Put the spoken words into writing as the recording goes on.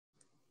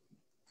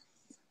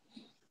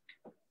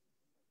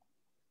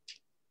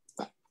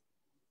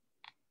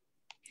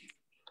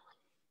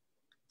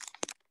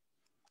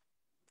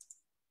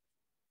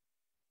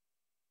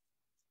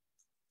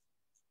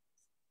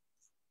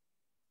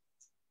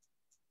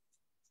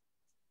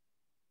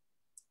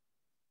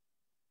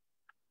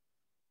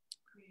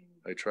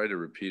I tried to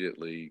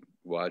repeatedly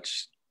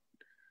watch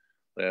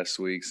last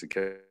week's.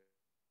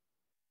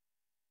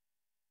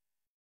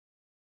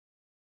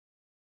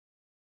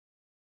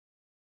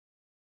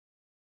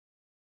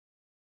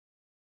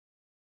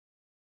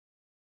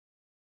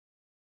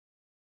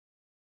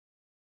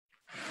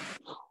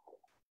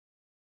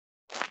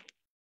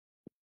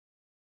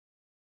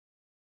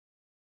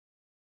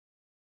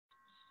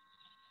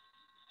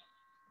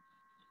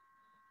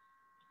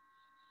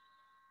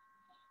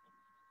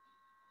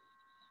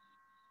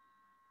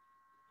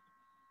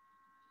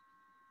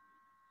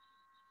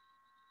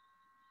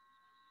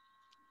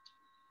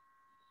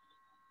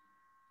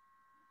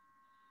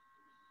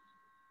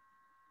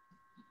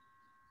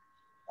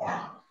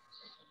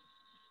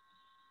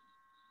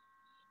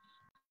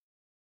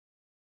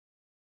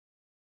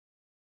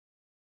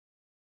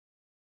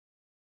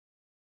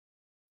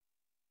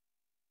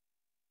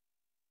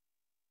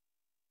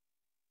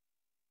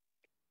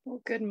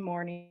 Well, good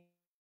morning.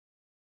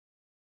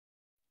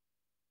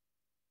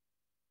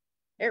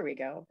 There we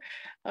go.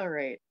 All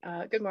right.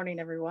 Good morning,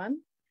 everyone.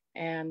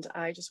 And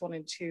I just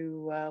wanted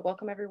to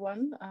welcome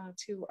everyone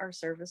to our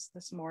service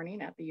this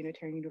morning at the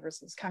Unitarian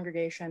Universalist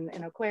Congregation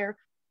in Eau Claire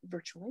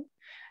virtually.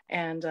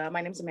 And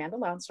my name is Amanda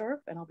Lonsdorf,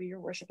 and I'll be your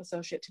worship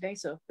associate today.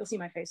 So you'll see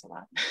my face a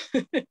lot.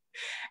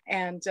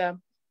 And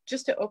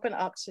just to open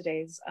up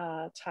today's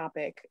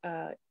topic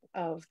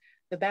of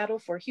the battle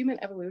for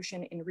human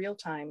evolution in real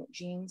time,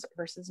 genes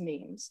versus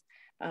memes.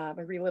 I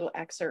read a little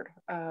excerpt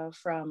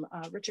from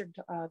Richard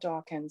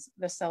Dawkins'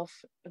 The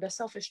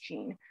Selfish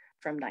Gene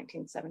from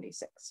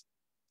 1976.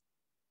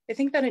 I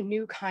think that a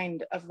new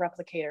kind of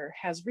replicator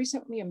has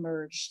recently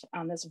emerged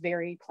on this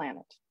very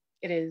planet.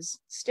 It is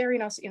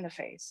staring us in the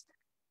face.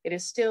 It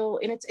is still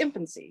in its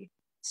infancy,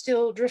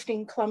 still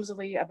drifting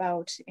clumsily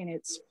about in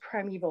its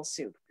primeval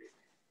soup.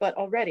 But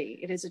already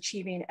it is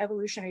achieving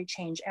evolutionary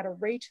change at a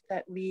rate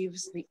that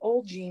leaves the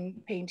old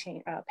gene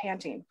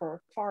panting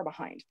for far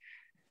behind.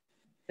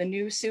 The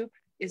new soup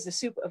is the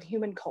soup of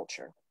human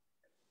culture.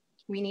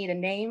 We need a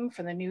name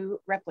for the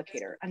new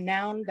replicator, a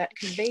noun that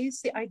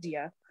conveys the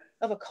idea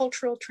of a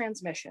cultural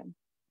transmission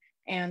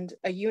and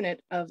a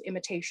unit of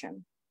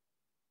imitation.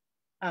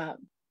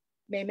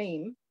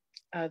 Mememe,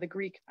 the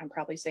Greek, I'm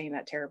probably saying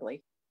that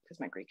terribly because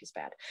my Greek is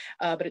bad,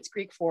 but it's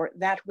Greek for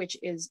that which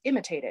is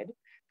imitated,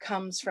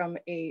 comes from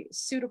a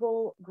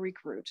suitable Greek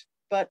root.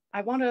 But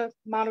I want a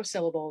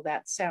monosyllable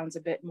that sounds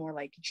a bit more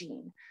like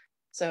gene.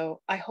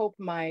 So I hope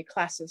my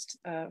classist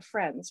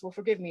friends will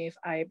forgive me if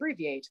I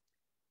abbreviate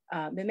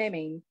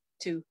mememe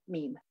to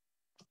meme.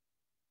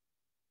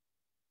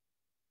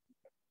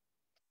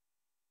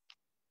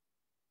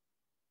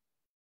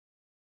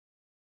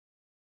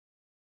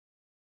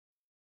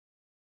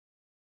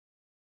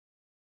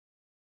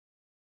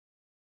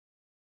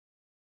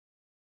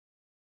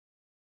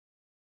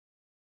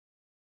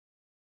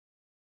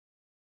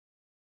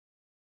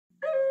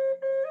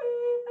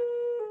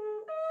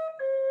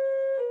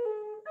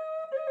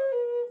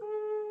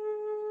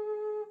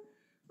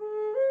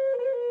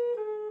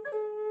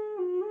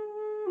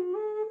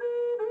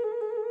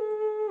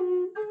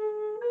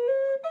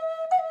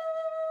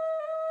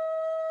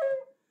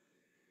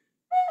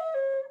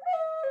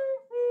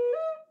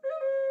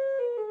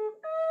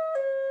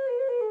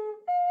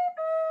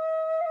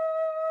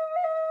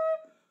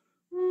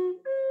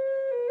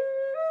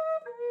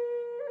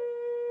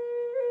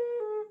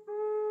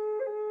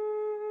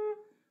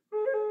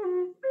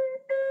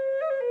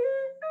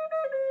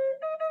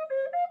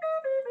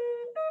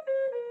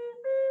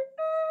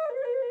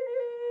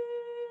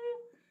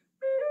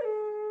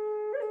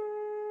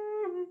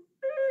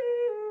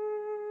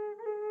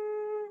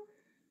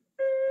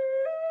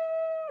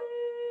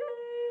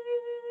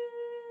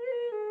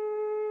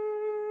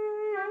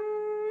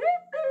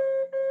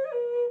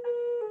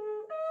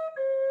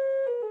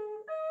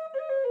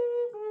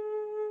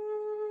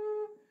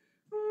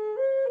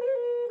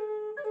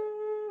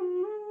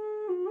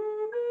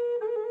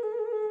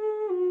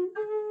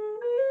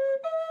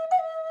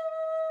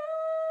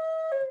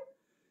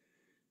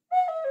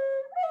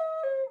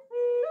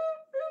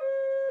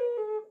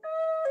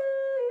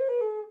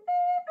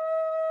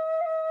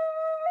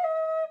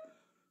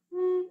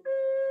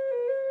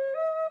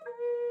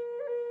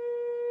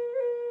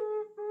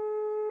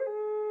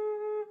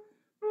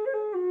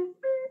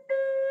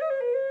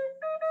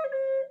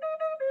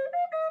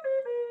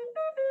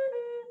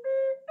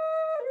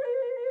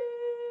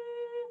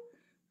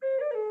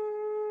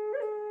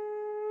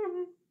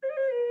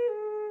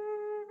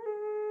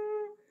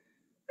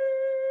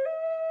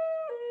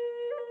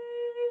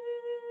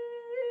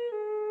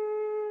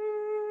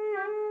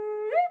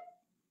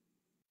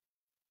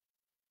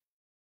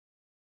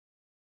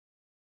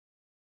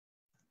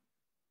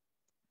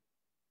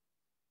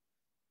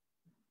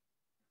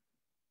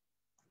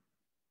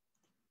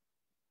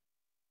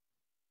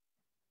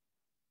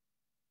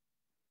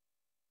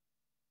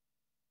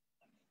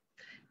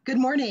 Good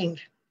morning.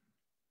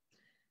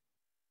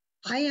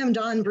 I am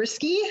Dawn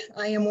Brisky.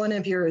 I am one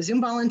of your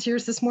Zoom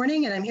volunteers this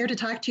morning, and I'm here to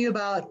talk to you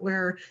about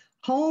where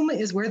home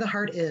is where the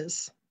heart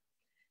is.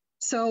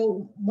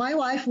 So my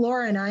wife,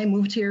 Laura, and I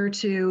moved here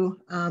to,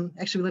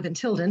 actually we live in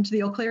Tilden, to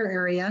the Eau Claire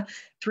area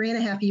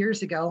 3.5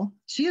 years ago.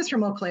 She is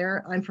from Eau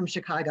Claire, I'm from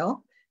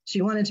Chicago.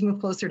 She wanted to move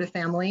closer to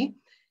family.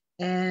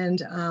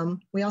 And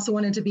we also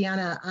wanted to be on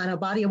a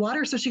body of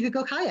water so she could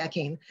go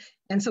kayaking.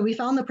 And so we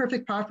found the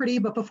perfect property.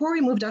 But before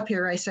we moved up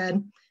here, I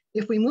said,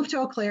 if we move to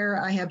Eau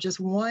Claire, I have just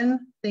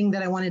one thing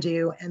that I want to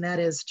do, and that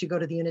is to go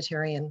to the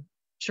Unitarian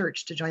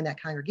Church to join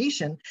that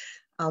congregation.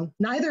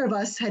 Neither of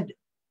us had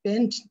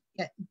been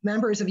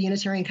members of a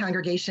Unitarian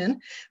congregation,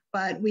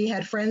 but we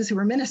had friends who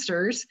were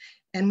ministers,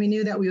 and we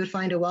knew that we would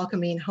find a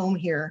welcoming home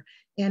here.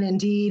 And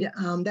indeed,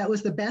 that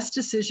was the best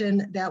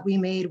decision that we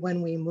made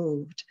when we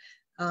moved.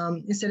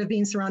 Instead of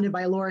being surrounded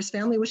by Laura's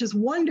family, which is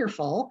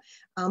wonderful,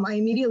 I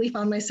immediately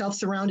found myself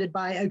surrounded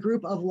by a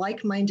group of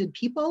like-minded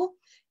people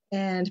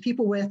and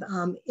people with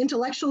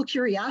intellectual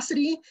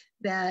curiosity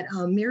that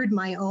mirrored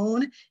my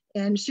own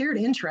and shared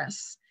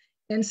interests.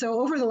 And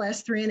so over the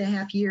last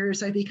 3.5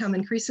 years, I've become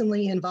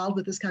increasingly involved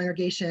with this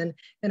congregation,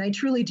 and I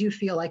truly do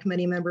feel like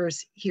many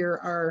members here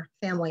are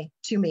family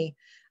to me.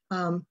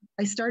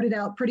 I started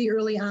out pretty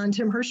early on.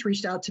 Tim Hirsch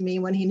reached out to me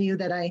when he knew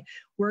that I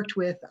worked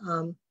with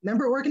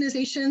member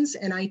organizations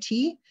and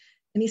IT.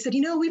 And he said,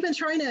 you know, we've been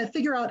trying to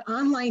figure out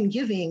online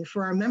giving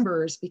for our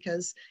members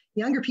because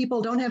younger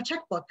people don't have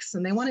checkbooks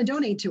and they want to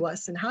donate to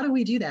us. And how do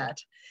we do that?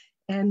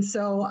 And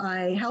so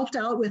I helped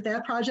out with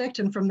that project.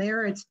 And from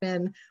there, it's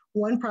been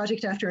one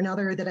project after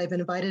another that I've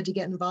been invited to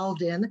get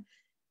involved in.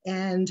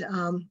 And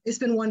it's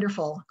been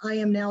wonderful. I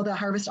am now the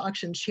Harvest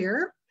Auction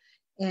Chair.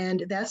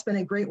 And that's been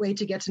a great way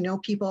to get to know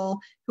people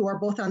who are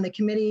both on the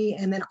committee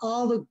and then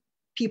all the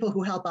people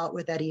who help out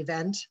with that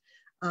event.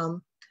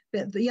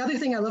 The other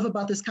thing I love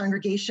about this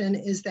congregation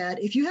is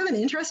that if you have an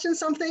interest in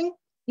something,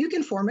 you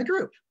can form a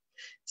group.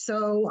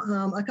 So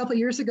a couple of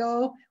years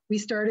ago, we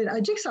started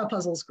a jigsaw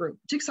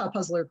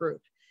puzzler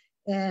group.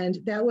 And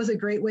that was a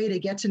great way to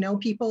get to know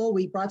people.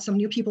 We brought some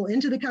new people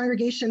into the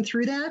congregation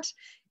through that.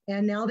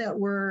 And now that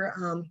we're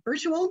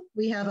virtual,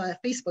 we have a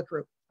Facebook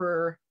group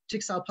for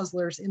jigsaw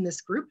puzzlers in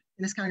this group,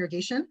 in this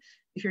congregation.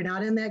 If you're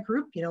not in that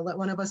group, you know, let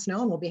one of us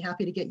know and we'll be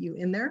happy to get you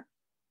in there.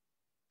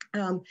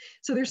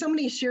 So there's so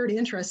many shared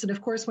interests. And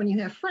of course, when you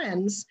have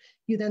friends,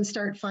 you then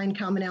start find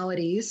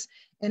commonalities.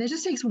 And it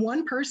just takes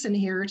one person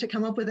here to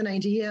come up with an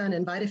idea and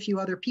invite a few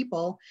other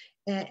people,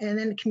 and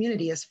then a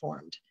community is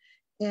formed.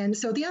 And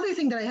so the other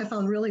thing that I have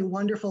found really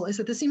wonderful is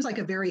that this seems like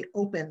a very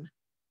open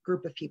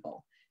group of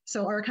people.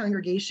 So our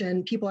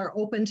congregation, people are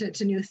open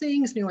to new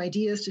things, new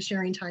ideas, to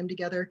sharing time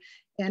together.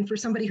 And for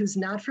somebody who's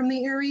not from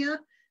the area,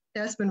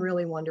 that's been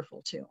really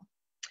wonderful too.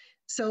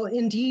 So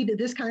indeed,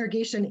 this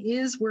congregation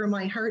is where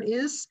my heart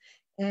is,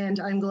 and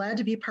I'm glad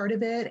to be part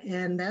of it.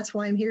 And that's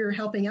why I'm here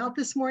helping out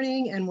this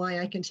morning and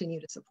why I continue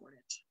to support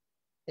it.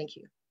 Thank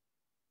you.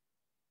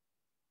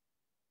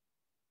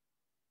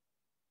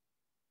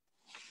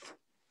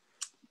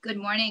 Good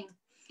morning.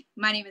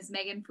 My name is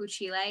Megan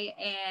Fucile,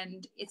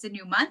 and it's a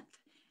new month.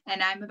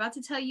 And I'm about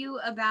to tell you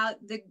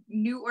about the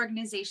new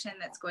organization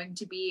that's going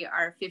to be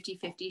our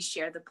 50/50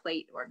 Share the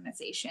Plate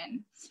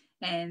organization.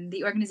 And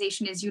the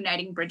organization is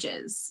Uniting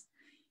Bridges.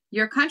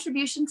 Your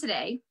contribution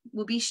today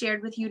will be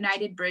shared with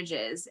United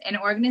Bridges, an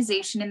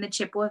organization in the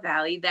Chippewa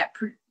Valley that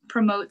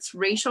promotes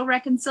racial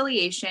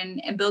reconciliation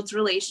and builds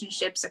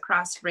relationships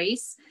across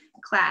race,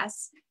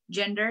 class,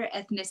 gender,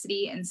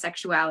 ethnicity, and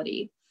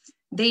sexuality.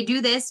 They do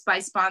this by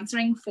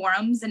sponsoring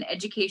forums and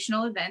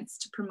educational events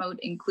to promote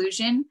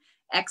inclusion,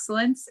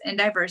 excellence, and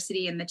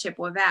diversity in the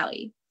Chippewa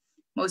Valley.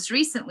 Most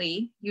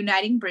recently,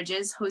 Uniting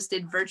Bridges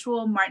hosted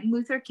virtual Martin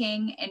Luther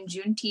King and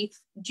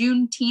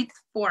Juneteenth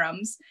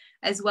forums,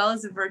 as well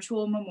as a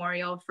virtual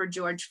memorial for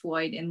George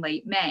Floyd in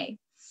late May.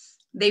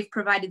 They've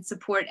provided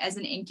support as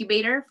an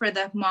incubator for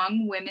the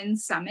Hmong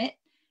Women's Summit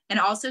and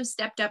also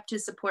stepped up to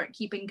support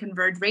keeping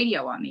Converge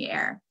Radio on the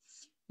air.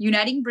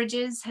 Uniting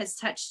Bridges has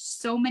touched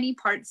so many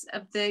parts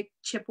of the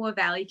Chippewa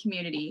Valley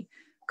community,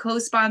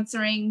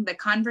 co-sponsoring the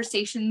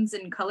Conversations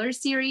in Color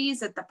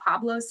series at the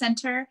Pablo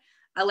Center,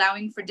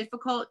 allowing for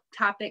difficult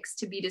topics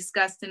to be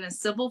discussed in a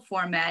civil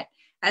format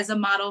as a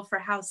model for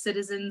how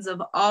citizens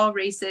of all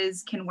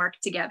races can work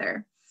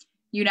together.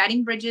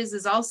 Uniting Bridges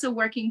is also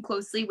working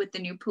closely with the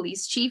new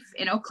police chief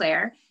in Eau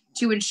Claire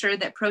to ensure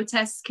that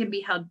protests can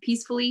be held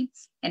peacefully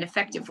and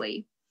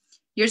effectively.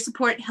 Your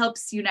support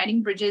helps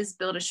Uniting Bridges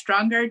build a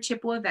stronger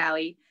Chippewa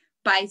Valley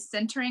by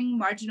centering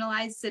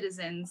marginalized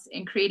citizens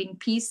and creating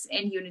peace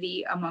and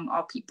unity among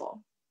all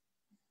people.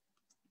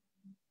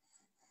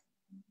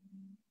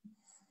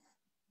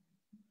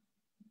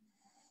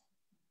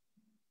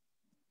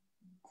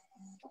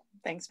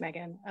 Thanks,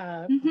 Megan.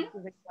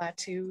 Really glad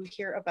to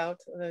hear about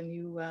the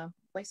new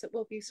place that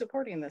we'll be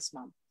supporting this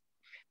month.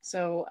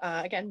 So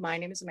again, my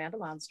name is Amanda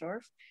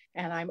Lonsdorf,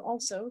 and I'm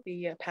also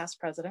the past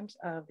president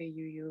of the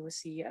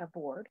UUC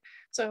board.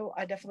 So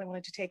I definitely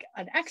wanted to take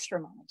an extra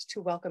moment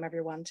to welcome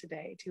everyone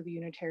today to the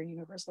Unitarian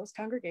Universalist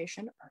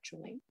congregation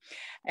virtually.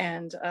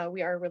 And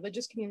we are a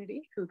religious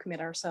community who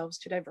commit ourselves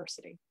to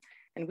diversity.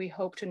 And we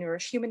hope to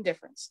nourish human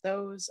difference,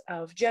 those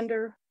of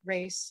gender,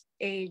 race,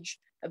 age,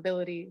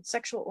 ability,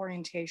 sexual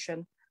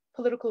orientation,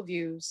 political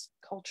views,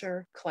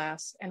 culture,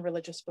 class, and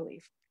religious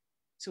belief.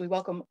 So we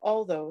welcome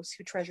all those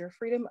who treasure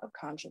freedom of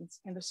conscience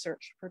in the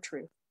search for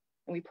truth.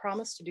 And we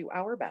promise to do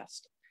our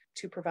best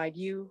to provide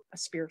you a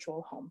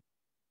spiritual home.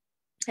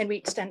 And we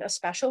extend a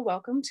special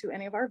welcome to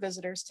any of our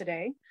visitors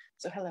today.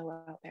 So hello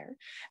out there.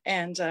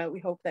 And we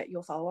hope that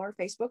you'll follow our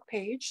Facebook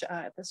page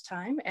at this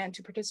time and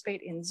to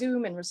participate in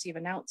Zoom and receive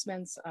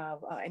announcements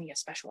of any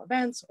special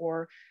events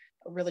or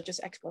religious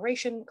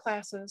exploration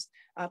classes.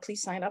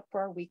 Please sign up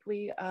for our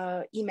weekly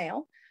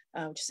email.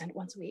 Just send it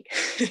once a week.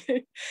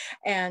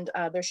 And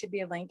there should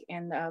be a link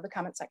in the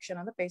comment section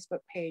on the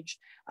Facebook page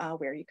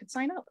where you could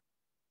sign up.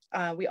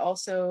 We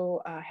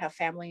also have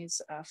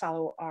families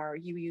follow our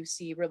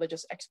UUC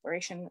Religious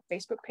Exploration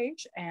Facebook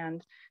page,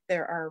 and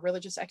there are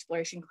religious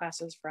exploration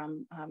classes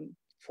from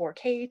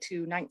 4K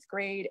to 9th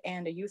grade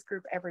and a youth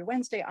group every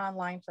Wednesday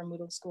online from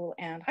middle school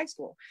and high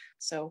school.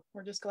 So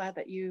we're just glad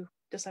that you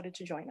decided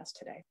to join us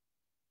today.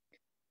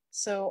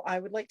 So I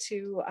would like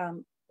to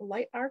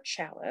light our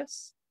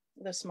chalice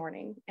this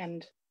morning,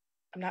 and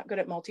I'm not good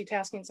at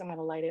multitasking, so I'm going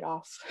to light it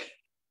off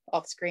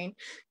screen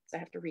because I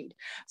have to read.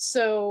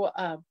 So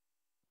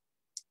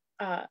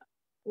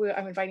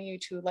I'm inviting you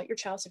to light your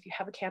chalice. If you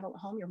have a candle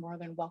at home, you're more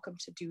than welcome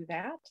to do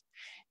that.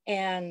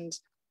 And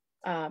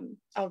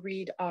I'll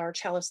read our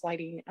chalice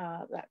lighting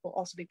that will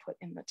also be put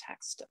in the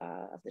text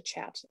of the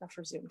chat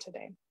for Zoom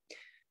today.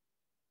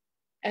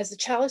 As the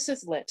chalice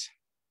is lit,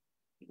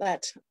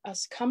 let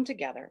us come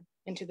together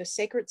into the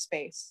sacred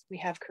space we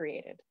have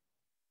created.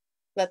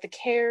 Let the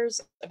cares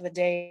of the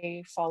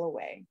day fall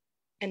away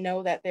and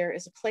know that there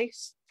is a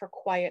place for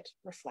quiet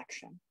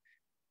reflection,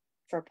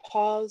 for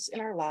pause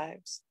in our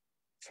lives,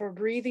 for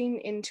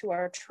breathing into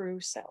our true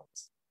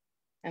selves,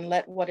 and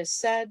let what is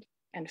said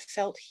and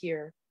felt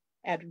here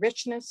add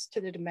richness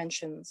to the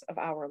dimensions of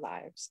our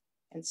lives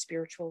and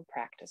spiritual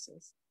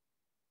practices.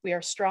 We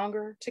are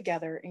stronger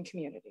together in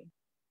community.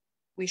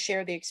 We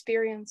share the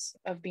experience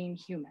of being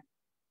human,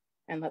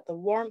 and let the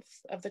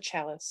warmth of the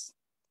chalice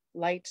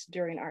light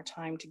during our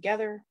time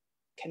together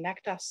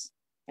connect us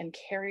and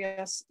carry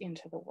us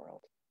into the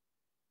world.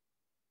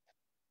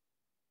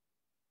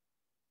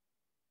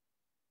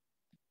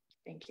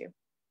 Thank you.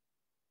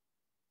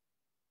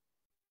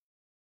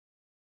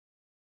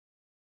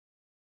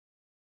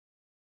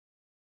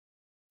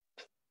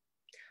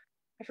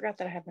 I forgot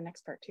that I have the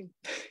next part too.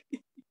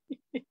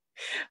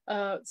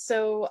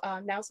 So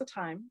now's the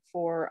time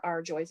for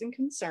our joys and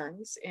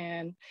concerns.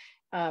 And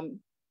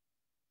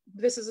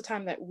this is a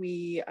time that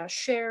we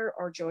share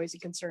our joys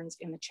and concerns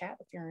in the chat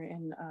if you're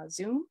in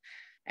Zoom.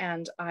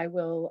 And I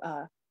will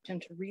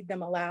tend to read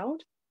them aloud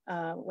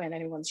when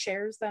anyone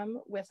shares them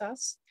with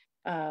us.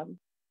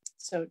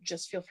 So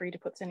just feel free to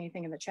put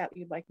anything in the chat that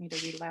you'd like me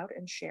to read aloud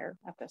and share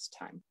at this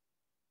time.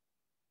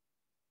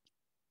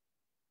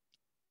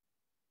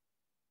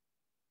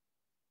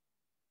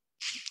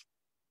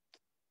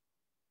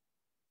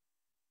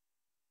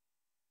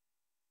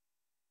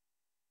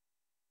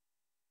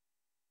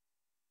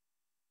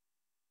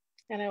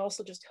 And I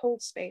also just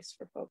hold space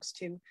for folks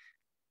to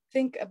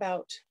think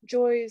about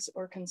joys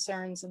or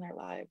concerns in their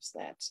lives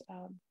that,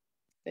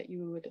 that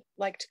you would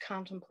like to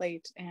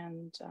contemplate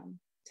and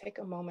take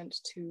a moment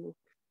to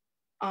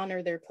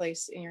honor their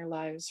place in your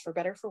lives for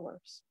better, for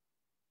worse.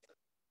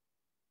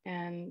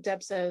 And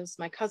Deb says,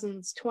 my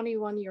cousin's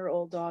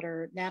 21-year-old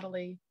daughter,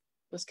 Natalie,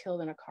 was killed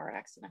in a car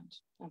accident.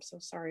 I'm so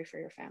sorry for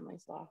your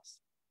family's loss.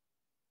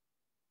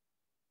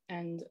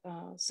 And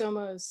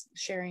Soma is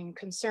sharing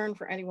concern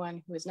for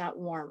anyone who is not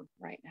warm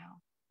right now.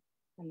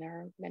 And there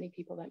are many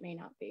people that may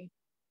not be.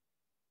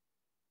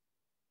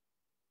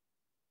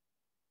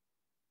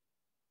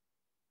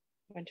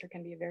 Winter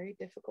can be a very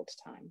difficult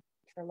time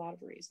for a lot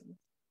of reasons.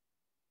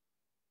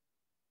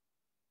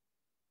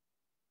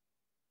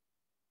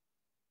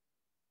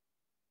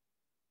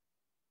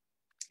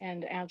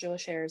 And Angela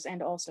shares,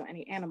 and also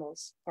any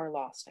animals who are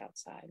lost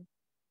outside.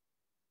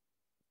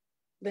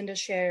 Linda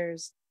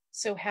shares,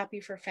 so happy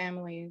for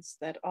families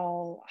that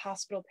all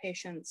hospital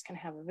patients can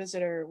have a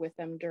visitor with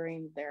them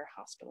during their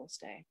hospital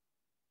stay.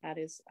 That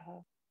is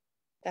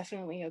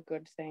definitely a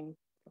good thing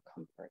for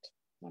comfort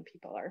when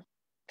people are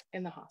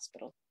in the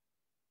hospital.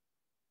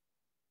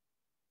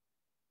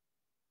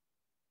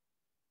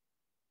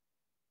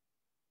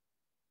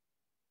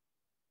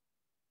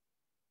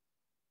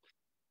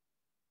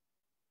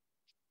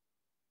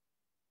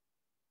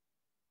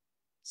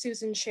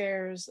 Susan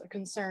shares a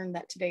concern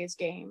that today's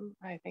game,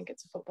 I think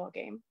it's a football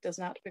game, does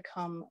not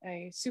become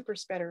a super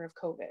spreader of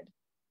COVID.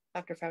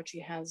 Dr.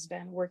 Fauci has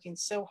been working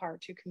so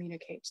hard to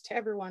communicate to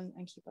everyone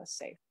and keep us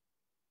safe.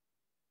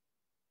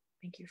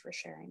 Thank you for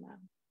sharing that.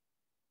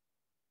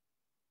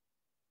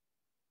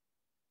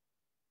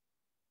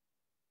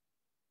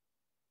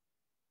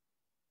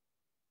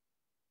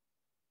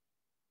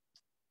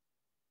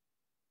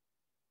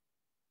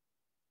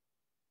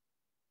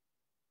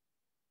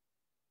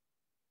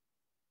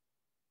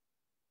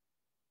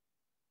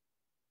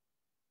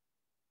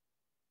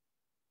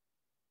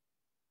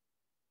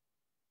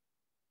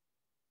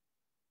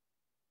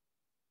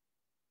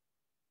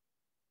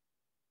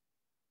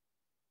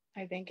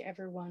 I thank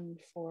everyone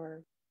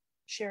for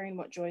sharing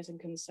what joys and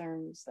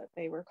concerns that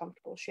they were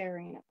comfortable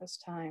sharing at this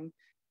time,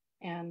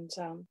 and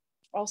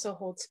also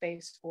hold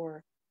space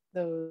for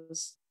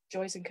those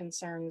joys and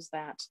concerns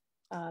that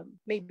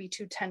may be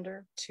too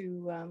tender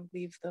to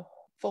leave the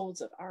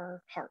folds of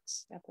our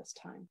hearts at this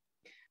time.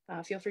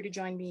 Feel free to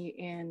join me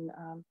in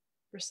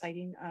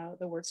reciting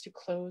the words to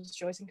close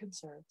joys and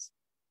concerns.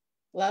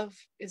 Love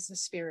is the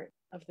spirit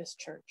of this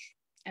church,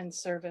 and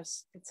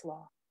service its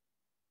law.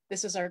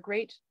 This is our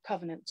great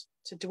covenant,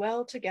 to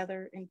dwell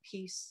together in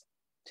peace,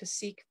 to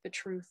seek the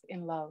truth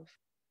in love,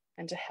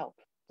 and to help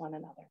one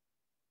another.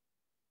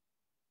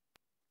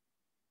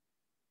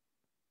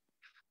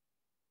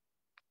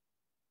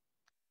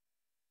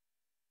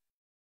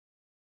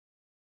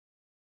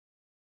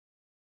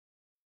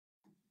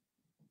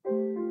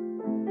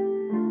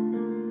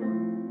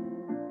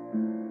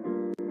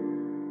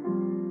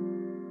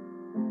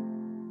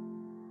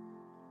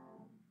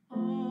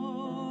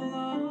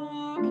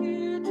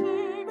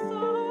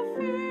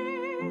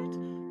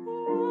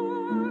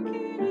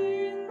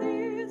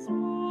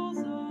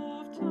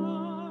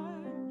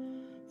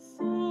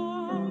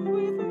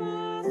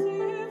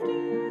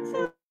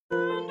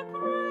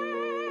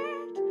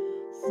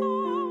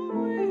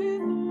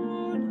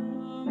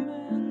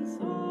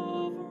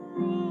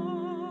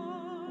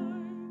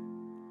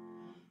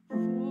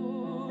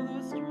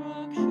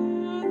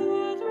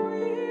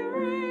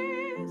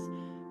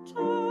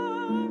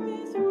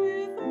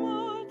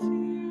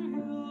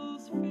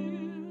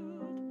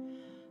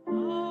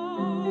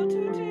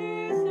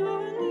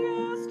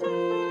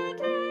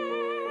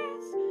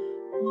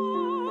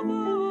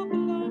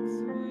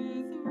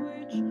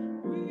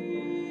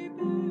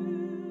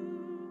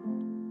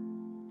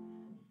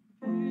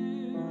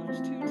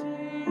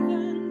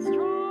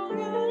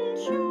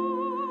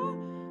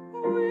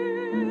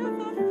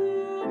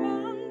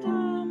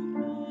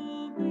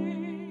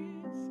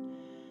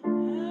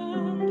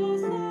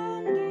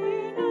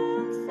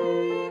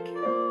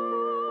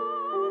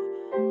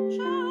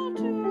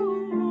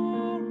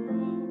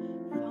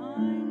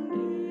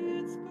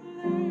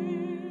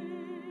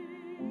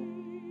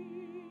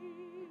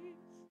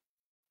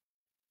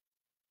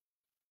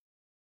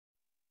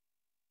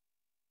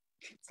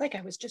 It's like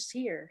I was just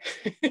here,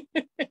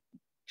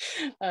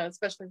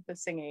 especially with the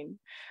singing.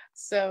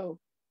 So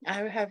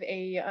I have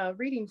a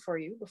reading for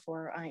you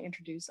before I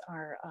introduce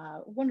our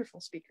wonderful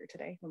speaker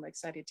today, who I'm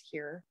excited to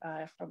hear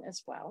from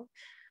as well.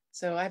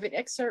 So I have an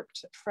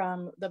excerpt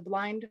from The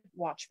Blind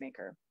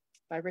Watchmaker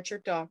by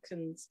Richard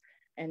Dawkins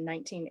in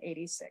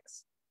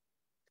 1986.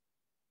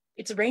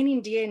 It's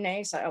raining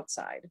DNA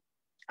outside.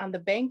 On the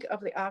bank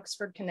of the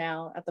Oxford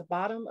Canal at the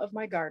bottom of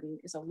my garden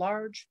is a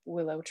large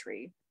willow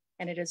tree,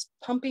 and it is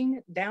pumping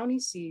downy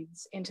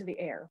seeds into the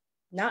air.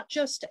 Not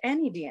just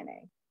any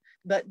DNA,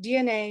 but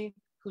DNA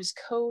whose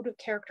code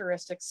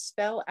characteristics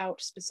spell out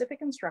specific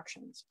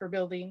instructions for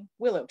building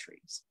willow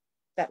trees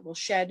that will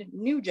shed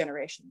new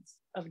generations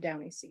of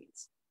downy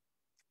seeds.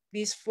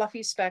 These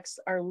fluffy specks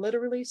are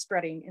literally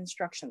spreading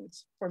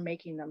instructions for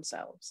making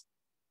themselves.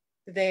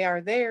 They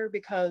are there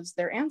because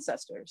their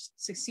ancestors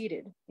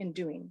succeeded in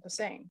doing the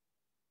same.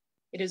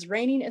 It is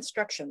raining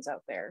instructions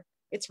out there.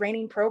 It's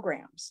raining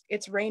programs.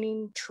 It's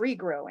raining tree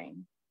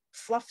growing,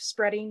 fluff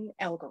spreading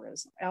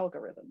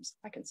algorithms.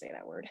 I can say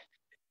that word.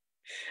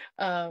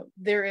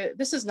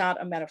 This is not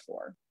a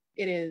metaphor.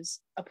 It is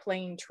a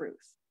plain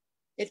truth.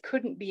 It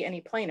couldn't be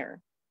any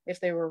plainer if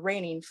they were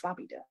raining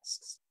floppy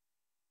disks.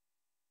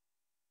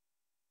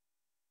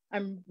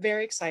 I'm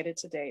very excited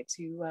today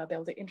to be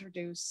able to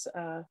introduce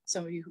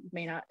some of you who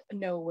may not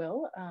know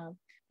Will.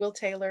 Will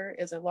Taylor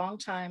is a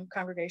longtime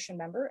congregation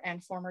member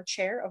and former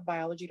chair of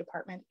biology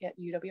department at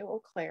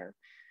UW-Eau Claire.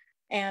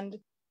 And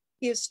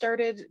he has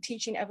started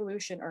teaching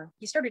evolution, or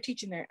he started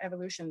teaching their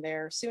evolution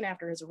there soon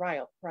after his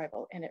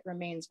arrival, and it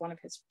remains one of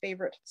his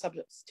favorite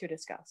subjects to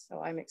discuss.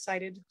 So I'm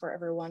excited for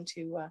everyone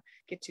to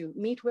get to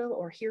meet Will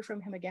or hear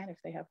from him again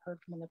if they have heard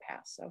from him in the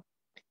past. So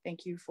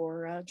thank you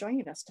for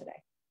joining us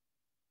today.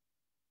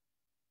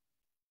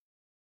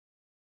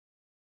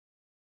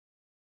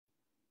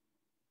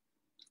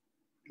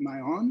 Am I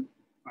on?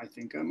 I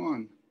think I'm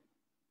on.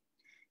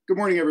 Good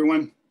morning,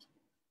 everyone.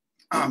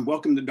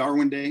 Welcome to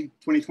Darwin Day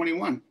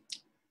 2021.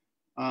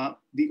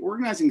 The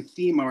organizing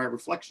theme of our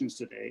reflections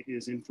today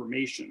is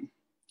information.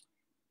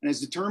 And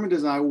as determined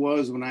as I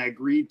was when I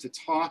agreed to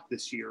talk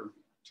this year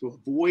to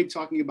avoid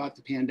talking about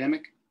the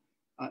pandemic,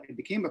 it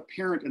became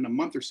apparent in a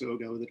month or so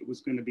ago that it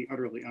was going to be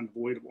utterly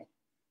unavoidable.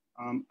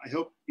 I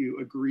hope you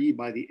agree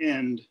by the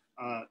end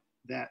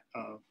that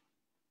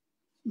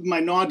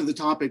my nod to the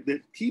topic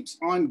that keeps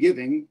on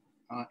giving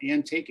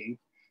and taking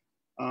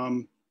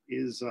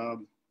is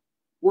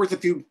worth a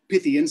few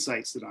pithy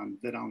insights that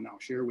I'll now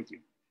share with you.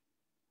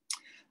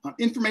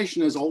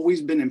 Information has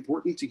always been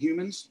important to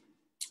humans,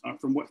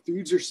 from what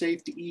foods are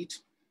safe to eat,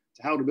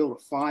 to how to build a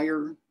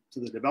fire, to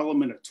the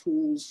development of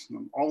tools.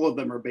 All of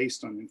them are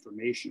based on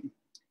information.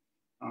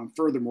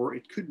 Furthermore,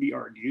 it could be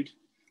argued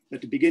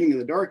that the beginning of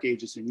the Dark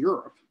Ages in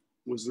Europe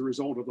was the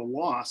result of the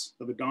loss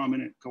of a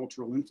dominant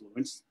cultural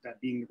influence,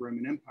 that being the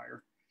Roman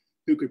Empire,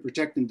 who could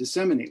protect and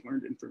disseminate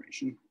learned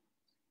information,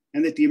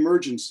 and that the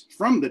emergence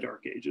from the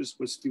Dark Ages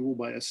was fueled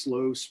by a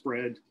slow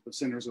spread of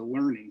centers of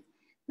learning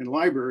and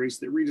libraries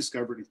that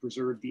rediscovered and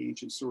preserved the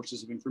ancient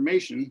sources of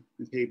information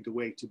and paved the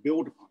way to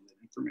build upon that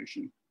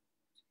information.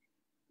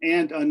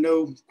 And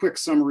no quick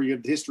summary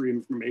of the history of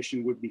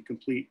information would be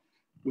complete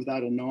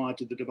without a nod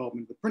to the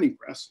development of the printing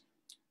press.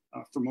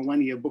 For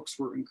millennia, books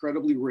were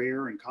incredibly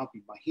rare and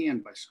copied by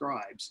hand by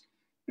scribes,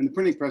 and the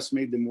printing press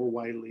made them more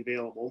widely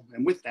available,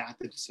 and with that,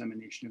 the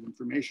dissemination of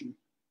information.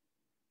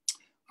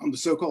 The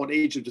so-called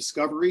Age of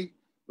Discovery,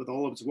 with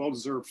all of its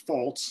well-deserved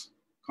faults,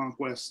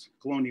 conquest,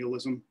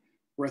 colonialism,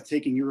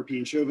 breathtaking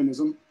European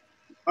chauvinism,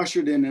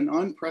 ushered in an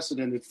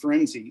unprecedented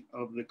frenzy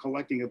of the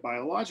collecting of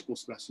biological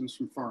specimens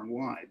from far and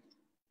wide.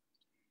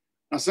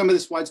 Now, some of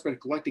this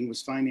widespread collecting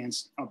was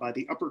financed by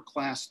the upper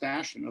class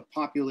fashion of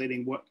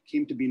populating what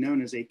came to be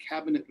known as a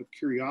cabinet of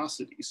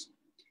curiosities.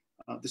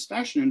 This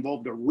fashion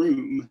involved a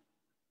room,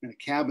 and a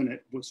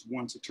cabinet was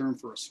once a term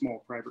for a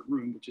small private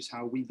room, which is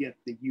how we get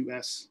the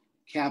US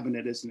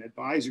cabinet as an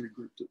advisory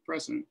group to the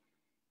president,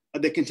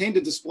 that contained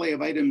a display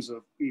of items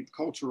of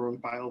cultural or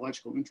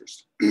biological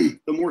interest. The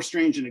more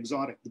strange and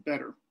exotic, the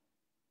better.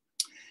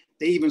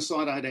 They even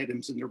sought out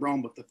items in the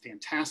realm of the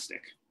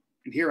fantastic.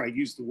 And here I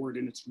use the word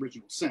in its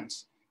original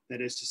sense, that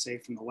is to say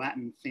from the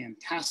Latin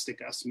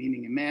fantasticus,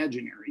 meaning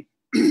imaginary.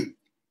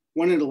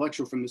 One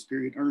intellectual from this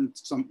period earned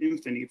some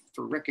infamy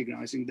for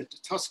recognizing that the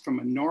tusk from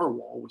a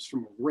narwhal was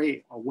from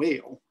a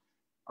whale,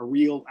 a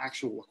real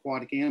actual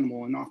aquatic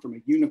animal, and not from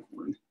a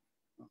unicorn.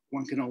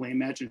 One can only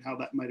imagine how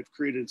that might have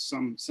created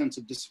some sense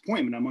of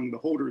disappointment among the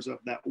holders of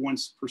that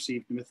once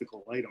perceived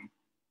mythical item.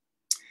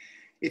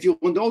 If you'll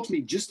indulge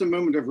me just a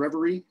moment of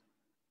reverie,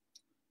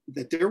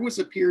 that there was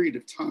a period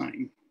of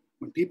time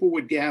when people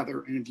would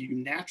gather and view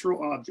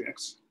natural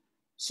objects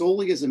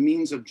solely as a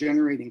means of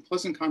generating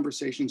pleasant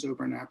conversations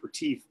over an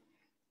aperitif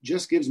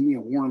just gives me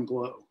a warm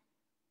glow.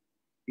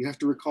 You have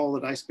to recall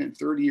that I spent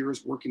 30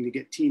 years working to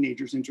get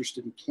teenagers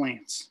interested in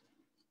plants.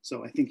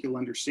 So I think you'll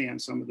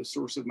understand some of the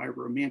source of my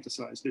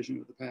romanticized vision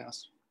of the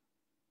past.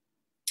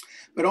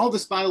 But all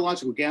this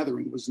biological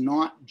gathering was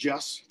not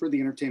just for the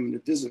entertainment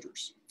of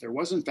visitors. There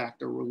was in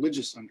fact a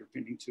religious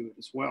underpinning to it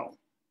as well.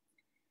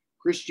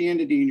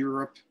 Christianity in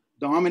Europe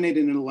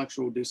dominated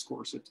intellectual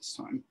discourse at this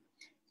time.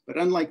 But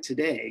unlike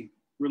today,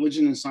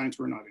 religion and science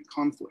were not in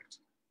conflict.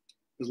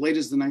 As late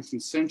as the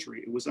 19th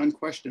century, it was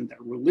unquestioned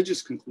that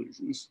religious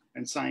conclusions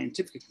and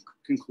scientific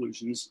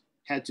conclusions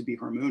had to be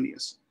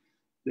harmonious.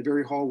 The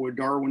very hall where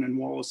Darwin and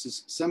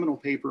Wallace's seminal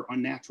paper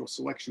on natural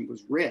selection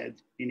was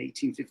read in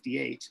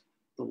 1858,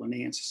 the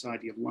Linnaean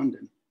Society of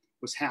London,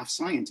 was half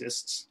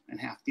scientists and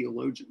half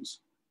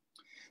theologians.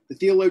 The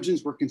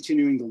theologians were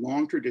continuing the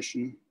long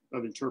tradition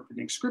of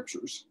interpreting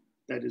scriptures,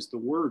 that is the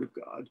word of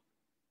God.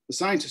 The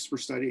scientists were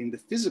studying the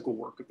physical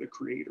work of the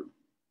creator.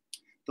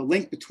 The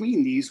link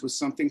between these was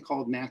something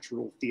called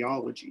natural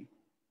theology.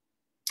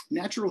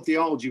 Natural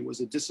theology was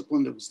a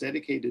discipline that was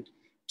dedicated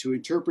to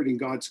interpreting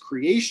God's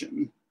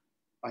creation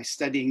by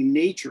studying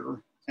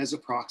nature as a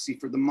proxy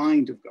for the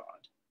mind of God.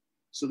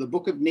 So the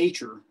book of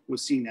nature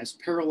was seen as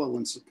parallel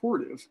and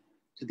supportive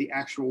to the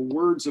actual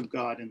words of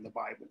God in the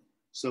Bible.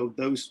 So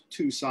those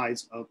two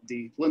sides of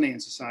the Linnaean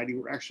Society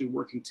were actually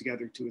working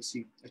together to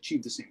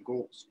achieve the same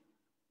goals.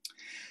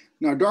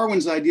 Now,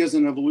 Darwin's ideas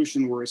on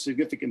evolution were a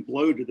significant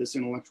blow to this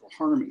intellectual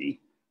harmony.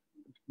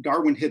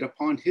 Darwin hit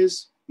upon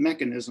his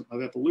mechanism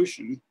of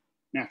evolution,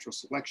 natural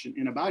selection,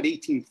 in about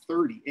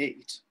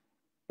 1838,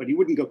 but he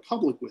wouldn't go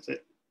public with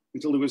it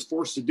until he was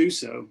forced to do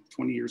so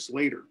 20 years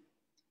later.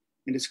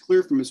 And it's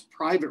clear from his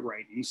private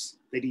writings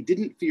that he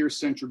didn't fear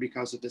censure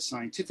because of his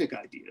scientific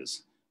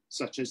ideas,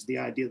 such as the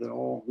idea that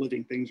all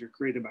living things are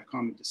created by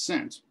common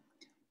descent,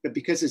 but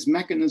because his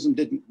mechanism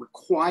didn't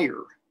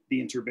require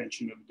the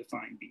intervention of a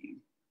divine being.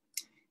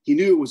 He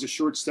knew it was a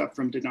short step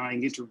from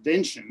denying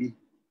intervention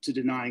to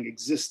denying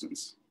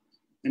existence.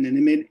 And in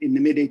the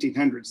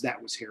mid-1800s,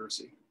 that was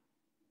heresy.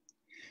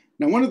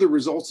 Now, one of the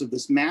results of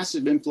this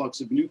massive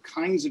influx of new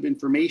kinds of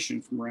information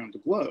from around the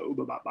globe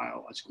about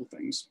biological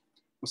things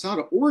was how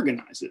to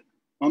organize it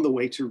on the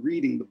way to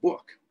reading the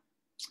book.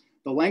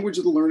 The language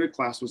of the learned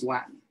class was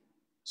Latin,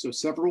 so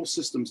several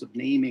systems of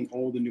naming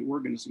all the new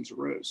organisms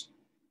arose.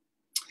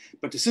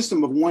 But the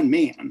system of one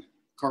man,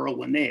 Carl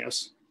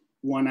Linnaeus,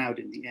 won out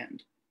in the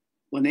end.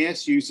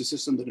 Linnaeus used a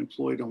system that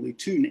employed only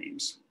two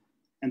names,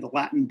 and the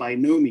Latin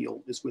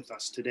binomial is with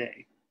us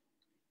today.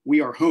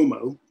 We are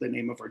Homo, the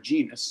name of our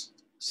genus,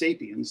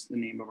 Sapiens, the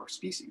name of our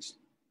species.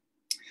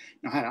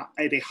 Now,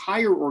 at a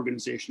higher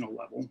organizational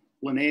level,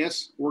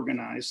 Linnaeus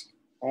organized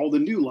all the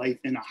new life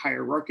in a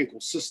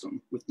hierarchical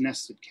system with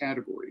nested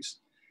categories.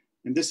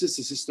 And this is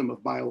the system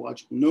of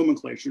biological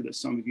nomenclature that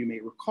some of you may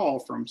recall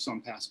from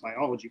some past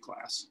biology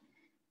class.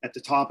 At the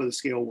top of the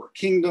scale were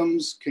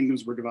kingdoms.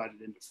 Kingdoms were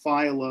divided into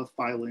phyla,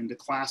 phyla into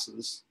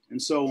classes,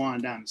 and so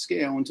on down the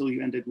scale until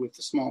you ended with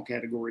the small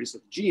categories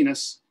of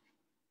genus,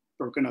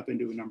 broken up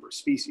into a number of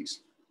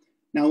species.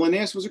 Now,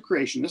 Linnaeus was a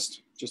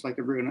creationist, just like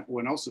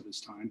everyone else of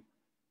his time.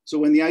 So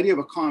when the idea of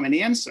a common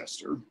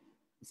ancestor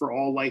for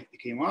all life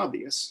became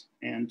obvious,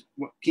 and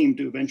what came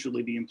to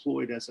eventually be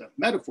employed as a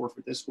metaphor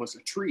for this was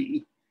a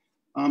tree,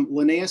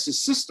 Linnaeus's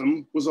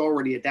system was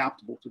already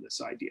adaptable to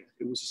this idea.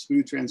 It was a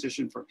smooth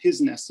transition from his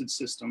nested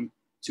system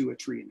to a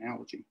tree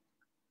analogy.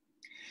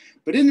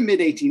 But in the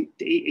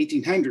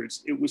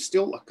mid-1800s, it was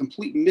still a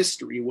complete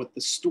mystery what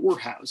the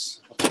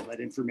storehouse of all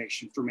that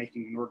information for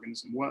making an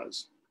organism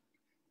was.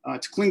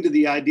 To cling to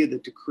the idea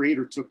that the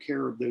creator took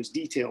care of those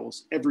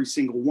details, every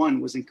single one,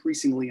 was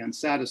increasingly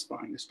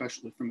unsatisfying,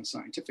 especially from a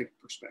scientific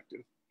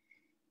perspective.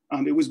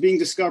 It was being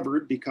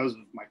discovered because of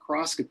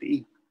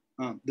microscopy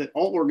that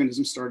all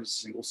organisms start as a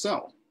single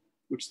cell,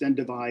 which then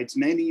divides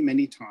many,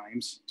 many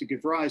times to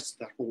give rise to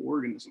that whole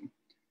organism.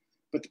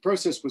 But the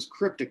process was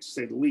cryptic, to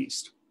say the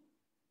least.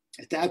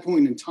 At that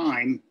point in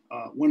time,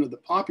 one of the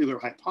popular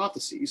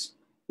hypotheses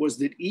was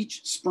that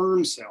each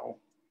sperm cell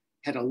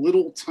had a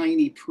little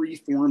tiny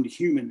preformed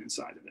human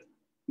inside of it.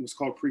 It was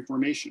called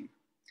preformation.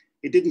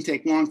 It didn't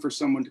take long for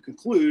someone to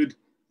conclude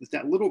that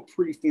that little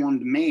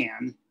preformed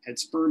man had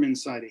sperm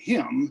inside of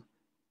him,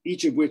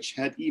 each of which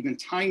had even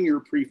tinier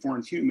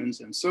preformed humans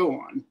and so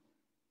on.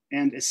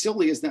 And as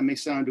silly as that may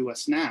sound to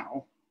us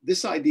now,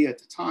 this idea at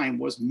the time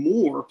was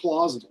more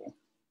plausible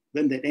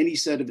than that any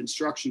set of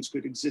instructions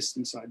could exist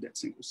inside that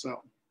single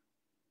cell.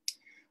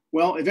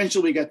 Well,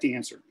 eventually we got the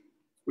answer,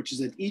 which is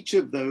that each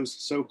of those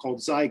so-called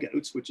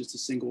zygotes, which is the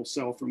single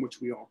cell from which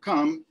we all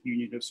come,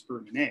 union of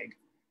sperm and egg,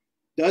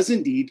 does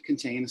indeed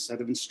contain a set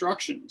of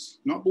instructions,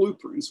 not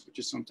blueprints, which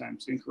is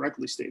sometimes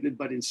incorrectly stated,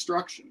 but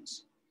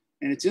instructions.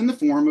 And it's in the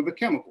form of a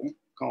chemical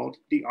called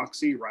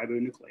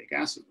deoxyribonucleic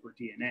acid, or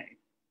DNA.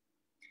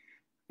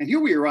 And here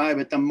we arrive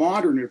at the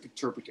modern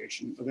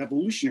interpretation of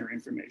evolutionary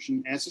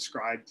information as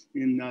described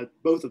in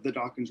both of the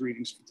Dawkins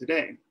readings for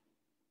today.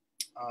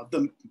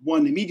 The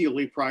one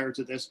immediately prior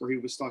to this, where he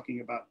was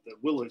talking about the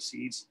willow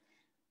seeds,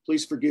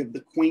 please forgive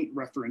the quaint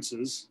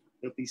references,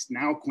 at least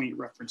now quaint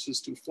references,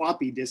 to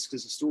floppy disks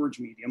as a storage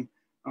medium.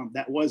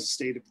 That was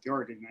state of the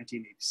art in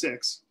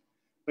 1986.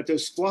 But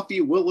those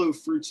fluffy willow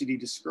fruits that he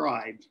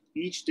described,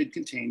 each did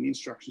contain the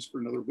instructions for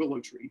another willow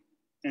tree.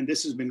 And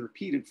this has been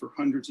repeated for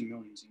hundreds of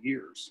millions of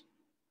years.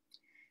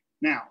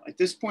 Now, at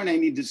this point, I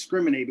need to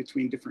discriminate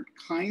between different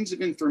kinds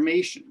of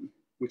information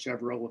which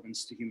have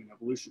relevance to human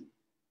evolution.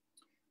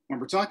 When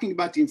we're talking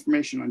about the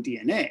information on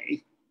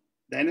DNA,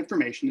 that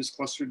information is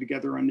clustered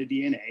together on the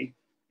DNA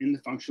in the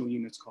functional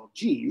units called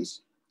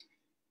genes.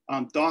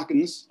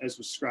 Dawkins, as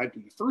was described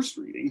in the first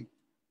reading,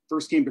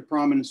 first came to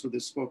prominence with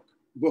his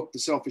book, The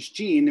Selfish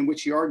Gene, in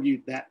which he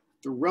argued that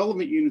the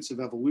relevant units of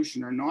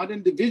evolution are not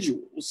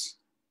individuals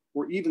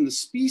or even the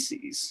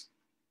species,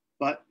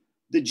 but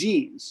the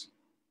genes,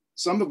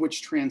 some of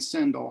which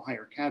transcend all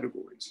higher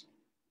categories.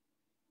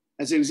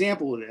 As an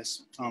example of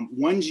this,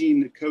 one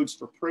gene that codes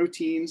for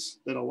proteins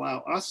that allow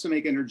us to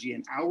make energy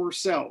in our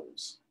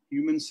cells,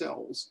 human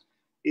cells,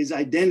 is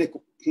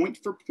identical point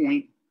for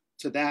point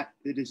to that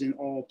is in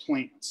all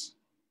plants.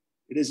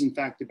 It is in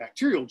fact the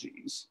bacterial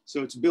genes,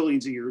 so it's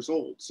billions of years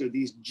old. So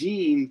these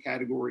gene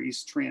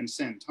categories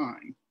transcend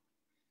time.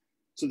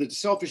 So the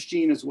selfish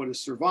gene is what has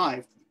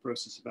survived the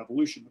process of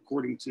evolution,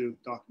 according to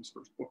Dawkins'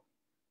 first book.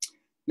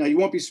 Now, you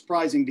won't be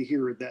surprising to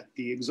hear that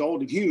the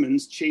exalted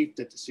humans chafed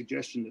at the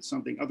suggestion that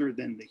something other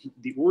than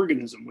the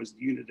organism was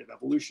the unit of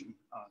evolution.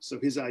 So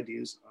his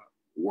ideas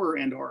were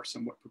and are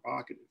somewhat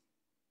provocative.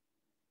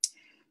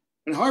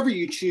 And however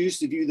you choose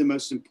to view the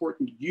most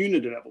important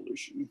unit of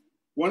evolution,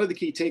 one of the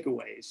key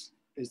takeaways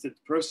is that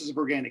the process of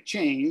organic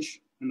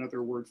change,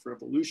 another word for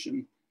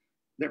evolution,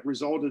 that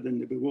resulted in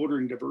the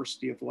bewildering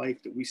diversity of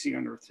life that we see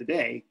on Earth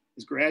today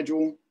is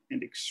gradual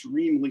and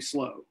extremely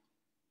slow.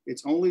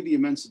 It's only the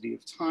immensity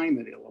of time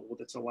at a level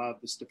that's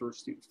allowed this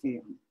diversity to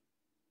form.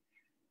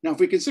 Now, if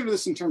we consider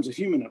this in terms of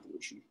human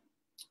evolution,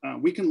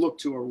 we can look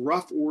to a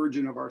rough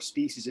origin of our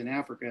species in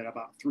Africa at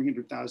about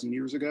 300,000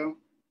 years ago.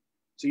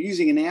 So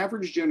using an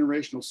average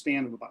generational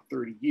span of about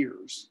 30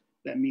 years,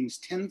 that means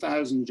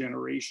 10,000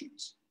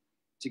 generations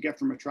to get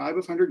from a tribe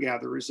of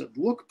hunter-gatherers that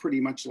look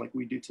pretty much like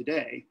we do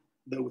today,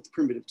 though with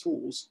primitive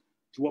tools,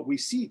 to what we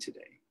see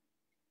today.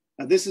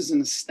 Now, this is an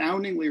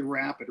astoundingly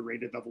rapid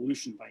rate of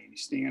evolution by any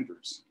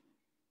standards.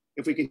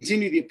 If we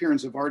continue the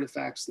appearance of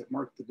artifacts that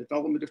mark the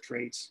development of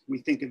traits we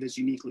think of as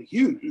uniquely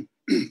human,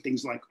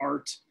 things like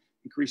art,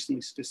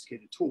 increasingly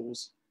sophisticated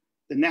tools,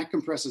 then that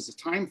compresses the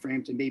time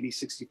frame to maybe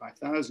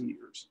 65,000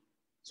 years.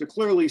 So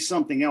clearly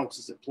something else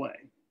is at play.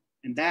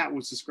 And that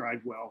was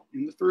described well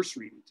in the first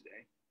reading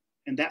today.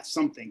 And that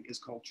something is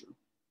culture.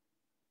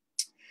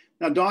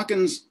 Now,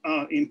 Dawkins,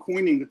 in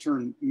coining the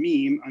term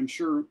meme, I'm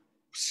sure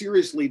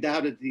seriously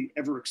doubted he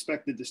ever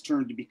expected this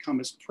term to become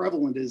as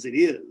prevalent as it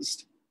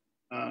is.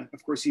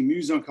 Of course, he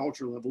mused on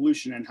cultural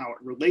evolution and how it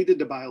related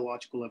to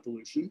biological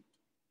evolution.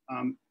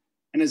 And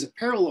as a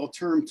parallel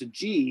term to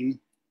gene,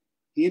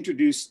 he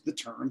introduced the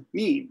term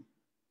meme.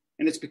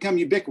 And it's become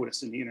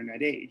ubiquitous in the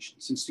internet age.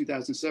 Since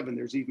 2007,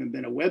 there's even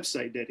been a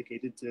website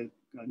dedicated to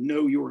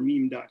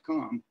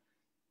knowyourmeme.com.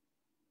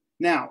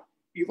 Now,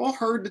 you've all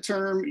heard the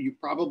term. You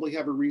probably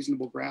have a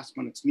reasonable grasp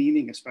on its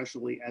meaning,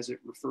 especially as it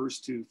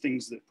refers to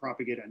things that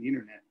propagate on the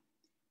internet.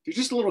 If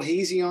you're just a little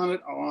hazy on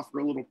it, I'll offer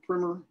a little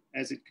primer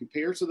as it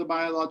compares to the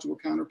biological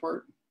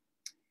counterpart.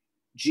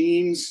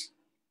 Genes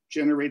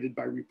generated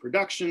by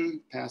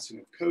reproduction, passing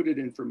of coded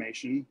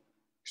information,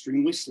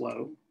 extremely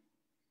slow.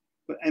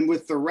 And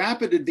with the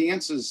rapid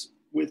advances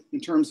in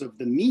terms of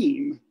the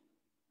meme,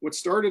 what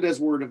started as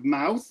word of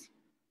mouth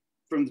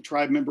from the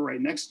tribe member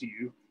right next to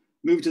you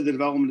moved to the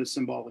development of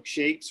symbolic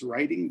shapes,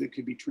 writing that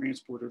could be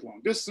transported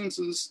long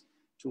distances,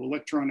 to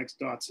electronics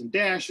dots and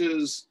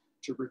dashes,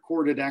 to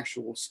recorded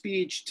actual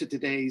speech, to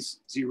today's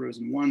zeros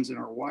and ones in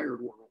our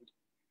wired world.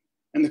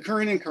 And the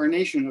current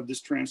incarnation of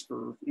this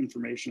transfer of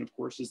information, of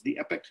course, is the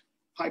epic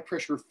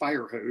high-pressure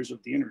fire hose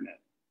of the internet.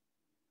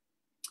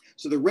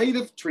 So the rate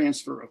of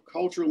transfer of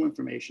cultural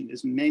information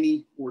is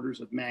many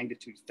orders of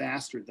magnitude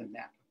faster than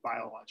that of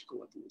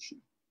biological evolution.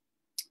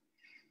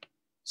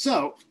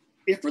 So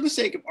if for the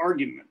sake of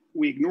argument,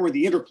 we ignore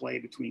the interplay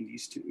between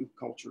these two,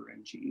 culture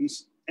and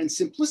genes, and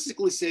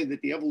simplistically say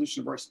that the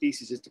evolution of our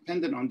species is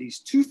dependent on these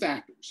two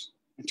factors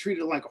and treat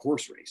it like a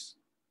horse race,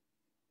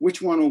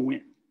 which one will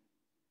win?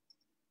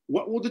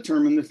 What will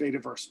determine the fate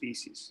of our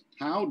species?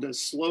 How does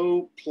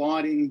slow,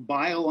 plodding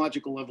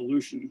biological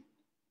evolution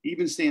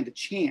even stand a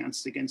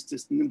chance against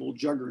this nimble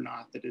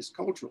juggernaut that is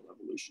cultural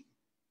evolution?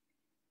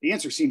 The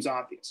answer seems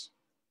obvious.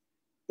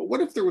 But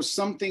what if there was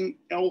something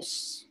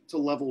else to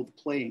level the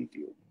playing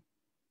field?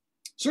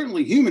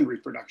 Certainly human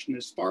reproduction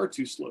is far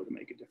too slow to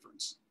make a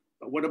difference,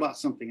 but what about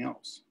something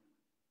else?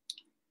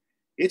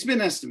 It's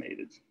been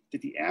estimated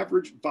that the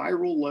average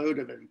viral load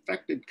of an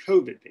infected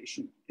COVID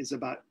patient is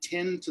about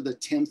 10 to the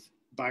 10th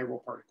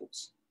viral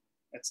particles.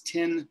 That's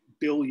 10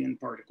 billion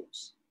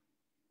particles.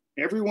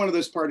 Every one of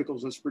those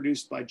particles is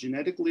produced by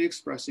genetically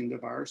expressing the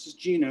virus's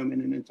genome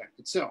in an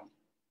infected cell.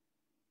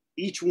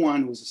 Each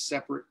one was a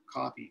separate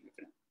copying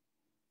event.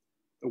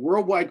 The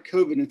worldwide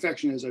COVID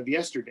infection as of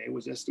yesterday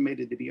was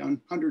estimated to be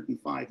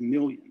 105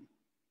 million.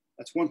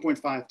 That's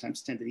 1.5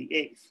 times 10 to the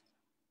 8th.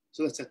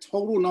 So that's a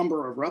total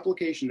number of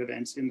replication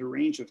events in the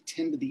range of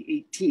 10 to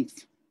the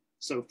 18th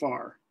so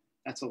far.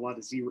 That's a lot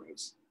of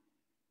zeros.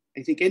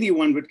 I think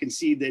anyone would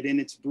concede that in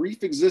its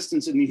brief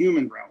existence in the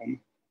human realm,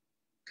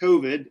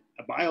 COVID,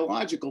 a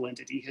biological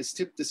entity, has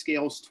tipped the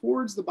scales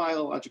towards the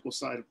biological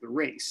side of the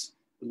race,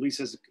 at least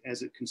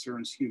as it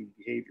concerns human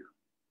behavior.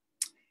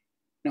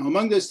 Now,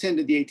 among those 10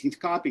 to the 18th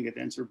copying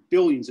events are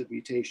billions of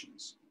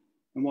mutations.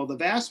 And while the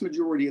vast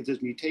majority of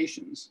those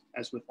mutations,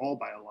 as with all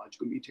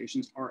biological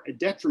mutations, are a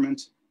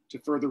detriment to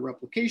further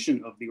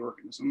replication of the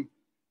organism,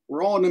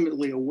 we're all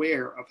ultimately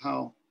aware of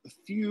how a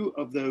few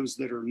of those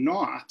that are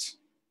not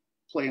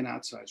play an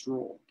outsized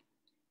role.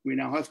 We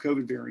now have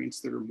COVID variants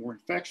that are more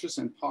infectious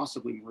and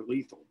possibly more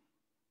lethal.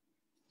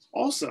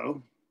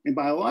 Also, in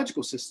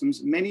biological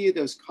systems, many of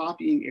those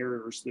copying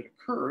errors that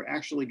occur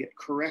actually get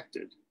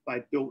corrected by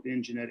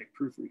built-in genetic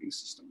proofreading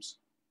systems.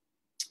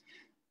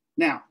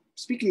 Now,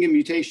 speaking of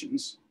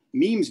mutations,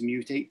 memes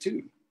mutate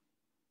too.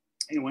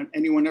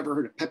 Anyone ever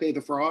heard of Pepe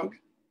the Frog?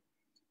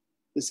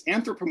 This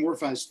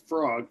anthropomorphized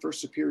frog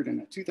first appeared in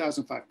a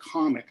 2005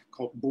 comic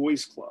called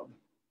Boys Club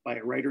by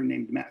a writer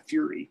named Matt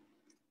Fury,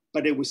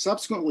 but it was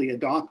subsequently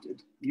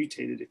adopted,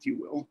 mutated if you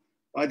will,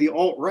 by the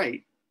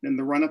alt-right in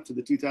the run-up to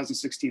the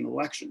 2016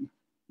 election,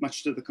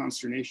 much to the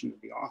consternation of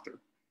the author.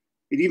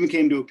 It even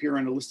came to appear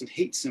on a list of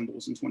hate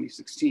symbols in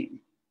 2016.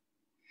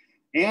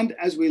 And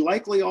as we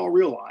likely all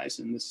realize,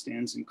 and this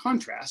stands in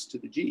contrast to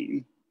the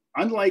gene,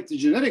 unlike the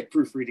genetic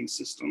proofreading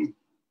system,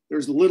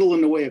 there's little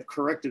in the way of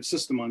corrective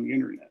system on the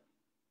internet.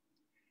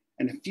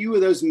 And a few of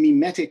those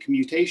mimetic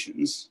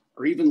mutations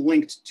are even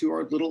linked to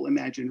our little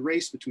imagined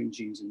race between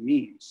genes and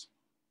memes.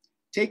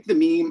 Take the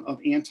meme of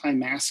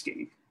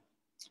anti-masking.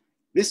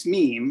 This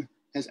meme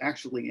has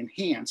actually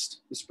enhanced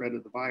the spread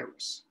of the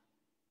virus.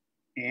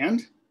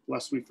 And,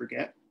 lest we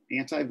forget,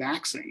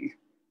 anti-vaxxing.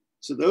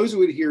 So those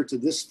who adhere to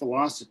this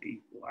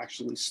philosophy will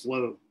actually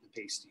slow the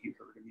pace to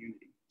herd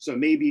immunity. So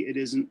maybe it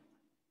isn't,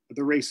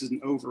 the race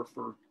isn't over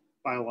for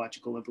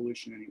biological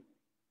evolution anyway.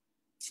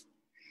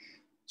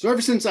 So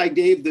ever since I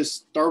gave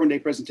this Darwin Day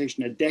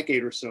presentation a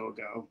decade or so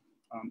ago,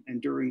 and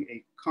during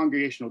a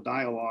congregational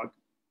dialogue,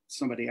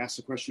 somebody asked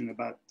a question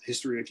about the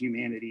history of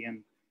humanity,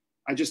 and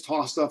I just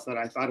tossed off that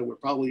I thought it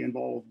would probably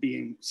involve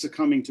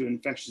succumbing to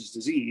infectious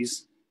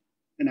disease.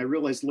 And I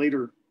realized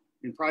later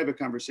in private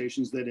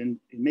conversations that in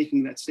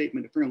making that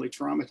statement apparently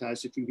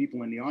traumatized a few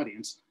people in the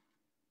audience.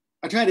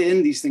 I try to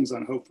end these things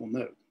on a hopeful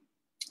note.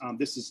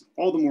 This is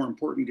all the more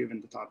important given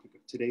the topic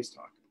of today's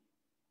talk.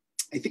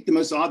 I think the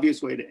most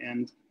obvious way to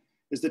end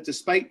is that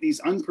despite these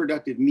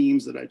unproductive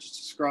memes that I just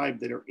described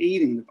that are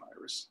aiding the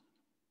virus,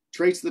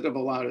 traits that have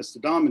allowed us to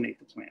dominate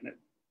the planet,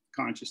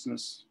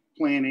 consciousness,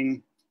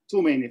 planning,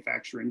 tool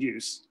manufacture, and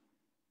use,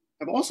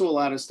 have also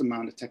allowed us to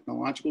mount a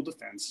technological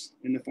defense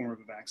in the form of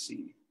a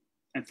vaccine.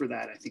 And for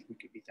that, I think we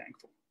could be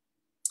thankful.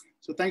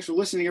 So thanks for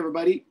listening,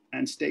 everybody,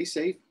 and stay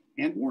safe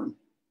and warm.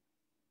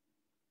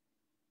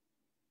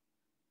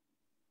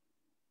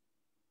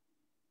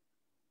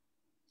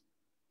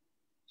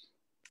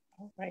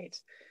 All right.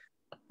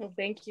 Well,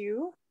 thank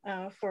you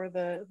for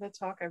the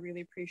talk. I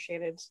really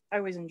appreciate it. I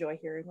always enjoy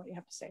hearing what you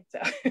have to say. So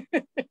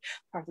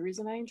part of the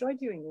reason I enjoy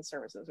doing these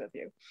services with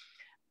you.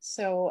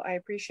 So I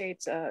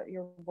appreciate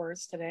your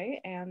words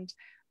today, and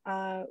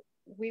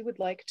we would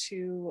like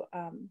to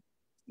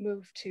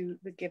move to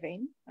the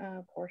giving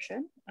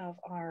portion of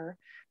our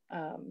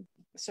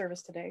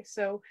service today.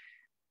 So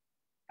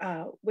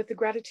with the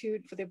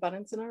gratitude for the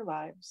abundance in our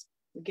lives,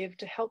 we give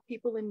to help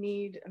people in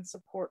need and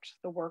support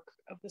the work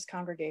of this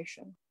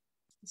congregation.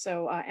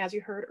 So as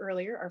you heard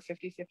earlier, our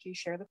 50/50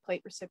 Share the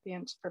Plate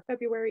recipient for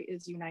February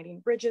is Uniting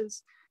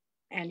Bridges,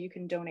 and you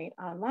can donate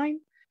online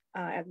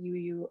at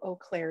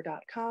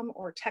uueauclaire.com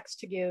or text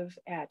to give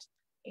at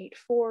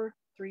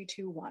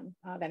 84321.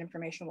 That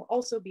information will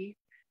also be,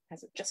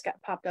 as it just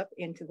got popped up,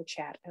 into the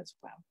chat as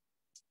well.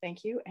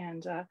 Thank you,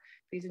 and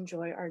please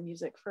enjoy our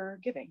music for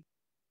giving.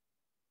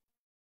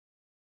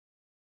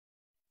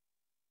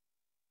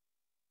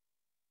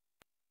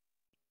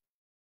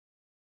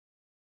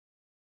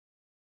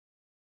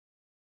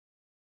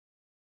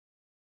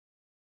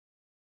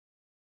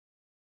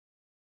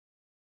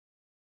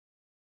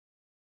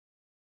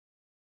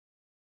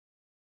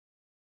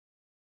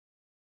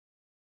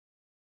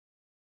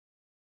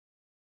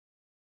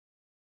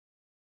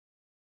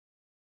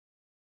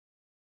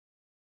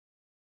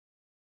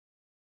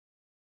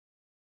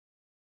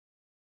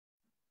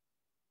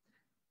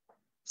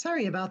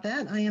 Sorry about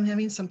that. I am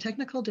having some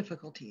technical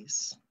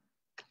difficulties.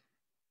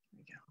 Here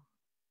we go.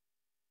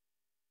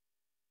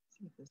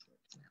 See if this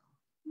works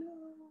now.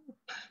 No.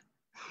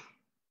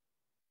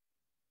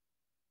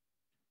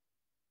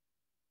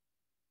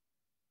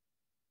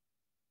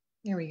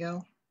 There we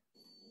go.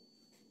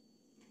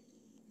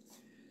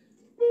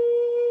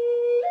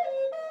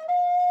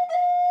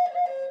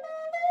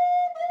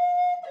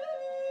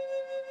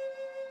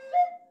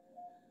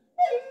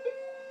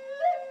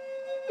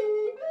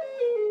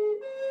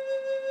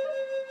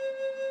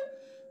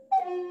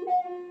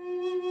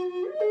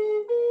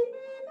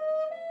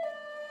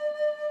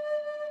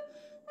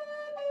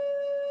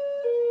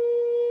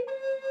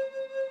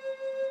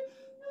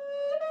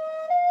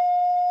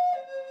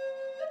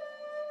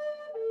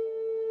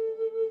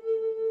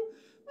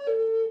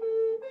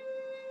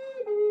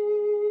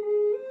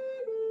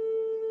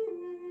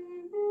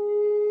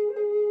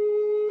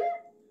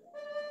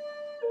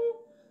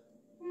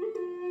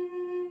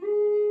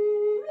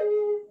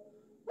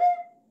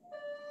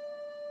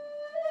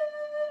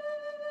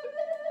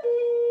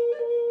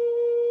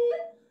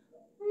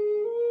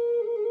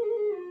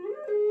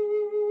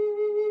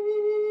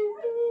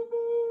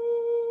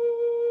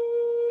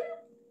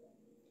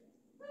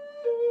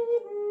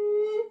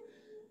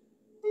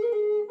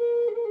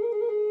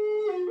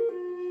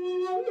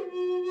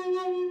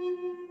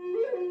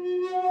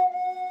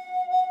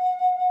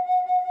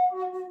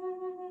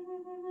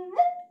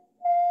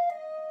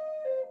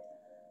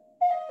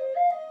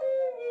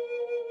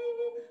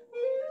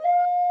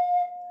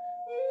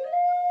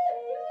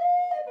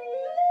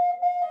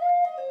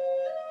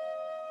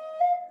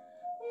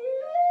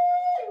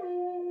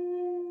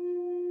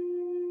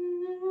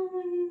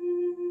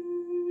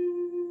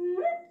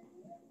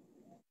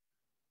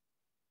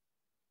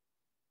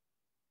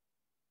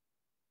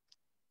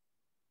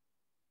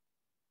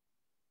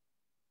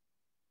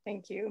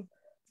 Thank you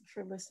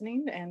for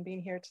listening and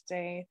being here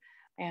today.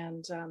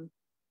 And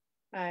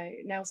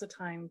now's the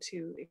time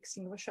to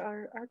extinguish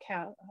our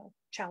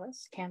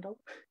chalice, candle,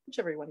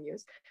 whichever you want to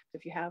use.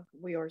 If you have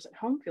yours at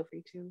home, feel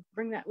free to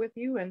bring that with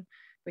you, and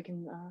we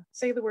can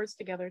say the words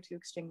together to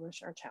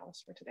extinguish our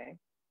chalice for today.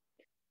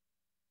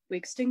 We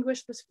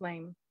extinguish this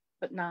flame,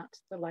 but not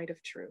the light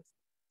of truth,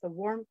 the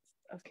warmth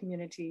of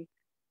community,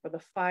 or the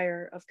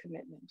fire of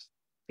commitment.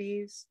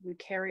 These we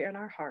carry in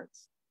our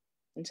hearts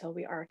until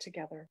we are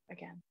together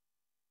again.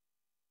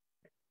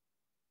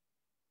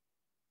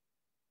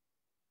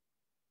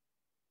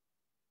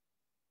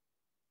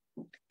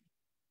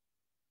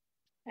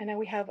 And now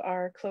we have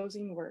our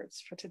closing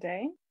words for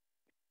today.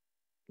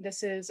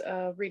 This is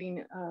a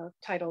reading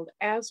titled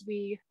As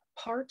We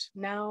Part,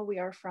 Now We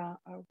Are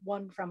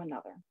One from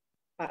Another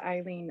by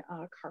Eileen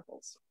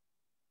Carpels.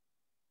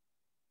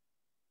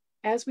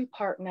 As we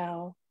part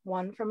now,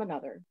 one from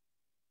another,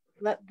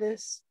 let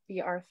this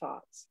be our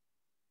thoughts.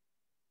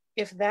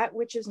 If that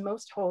which is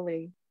most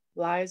holy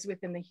lies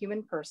within the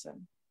human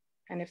person,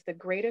 and if the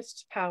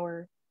greatest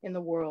power in the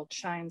world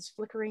shines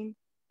flickering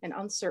and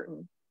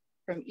uncertain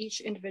from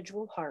each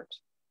individual heart,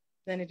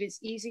 then it is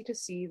easy to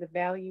see the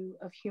value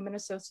of human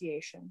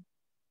association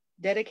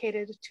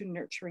dedicated to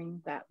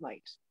nurturing that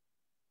light.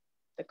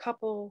 The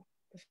couple,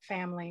 the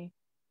family,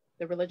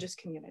 the religious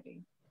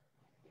community.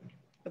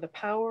 For the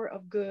power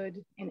of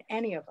good in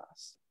any of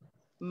us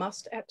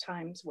must at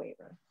times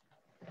waver.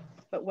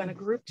 But when a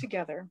group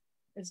together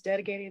is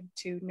dedicated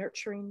to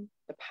nurturing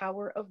the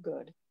power of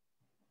good,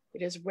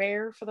 it is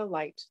rare for the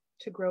light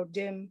to grow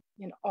dim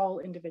in all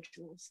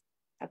individuals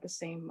at the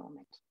same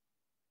moment.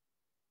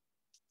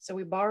 So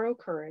we borrow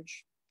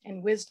courage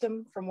and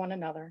wisdom from one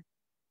another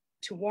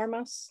to warm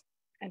us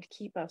and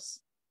keep us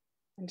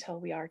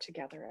until we are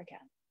together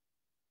again.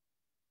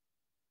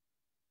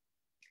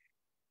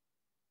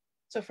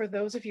 So for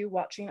those of you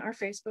watching our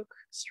Facebook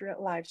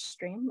live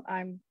stream,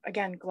 I'm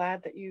again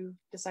glad that you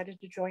decided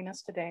to join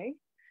us today.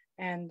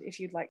 And if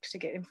you'd like to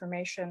get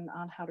information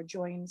on how to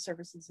join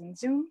services in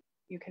Zoom,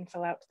 you can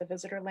fill out the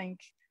visitor link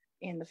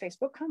in the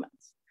Facebook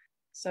comments.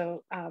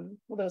 So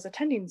those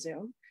attending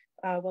Zoom,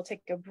 we'll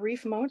take a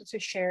brief moment to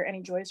share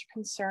any joys or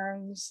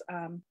concerns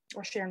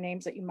or share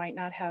names that you might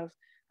not have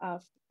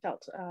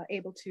felt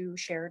able to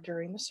share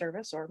during the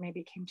service, or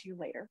maybe it came to you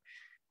later.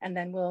 And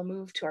then we'll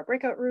move to our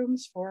breakout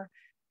rooms for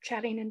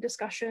chatting and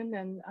discussion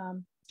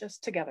and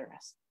just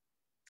togetherness.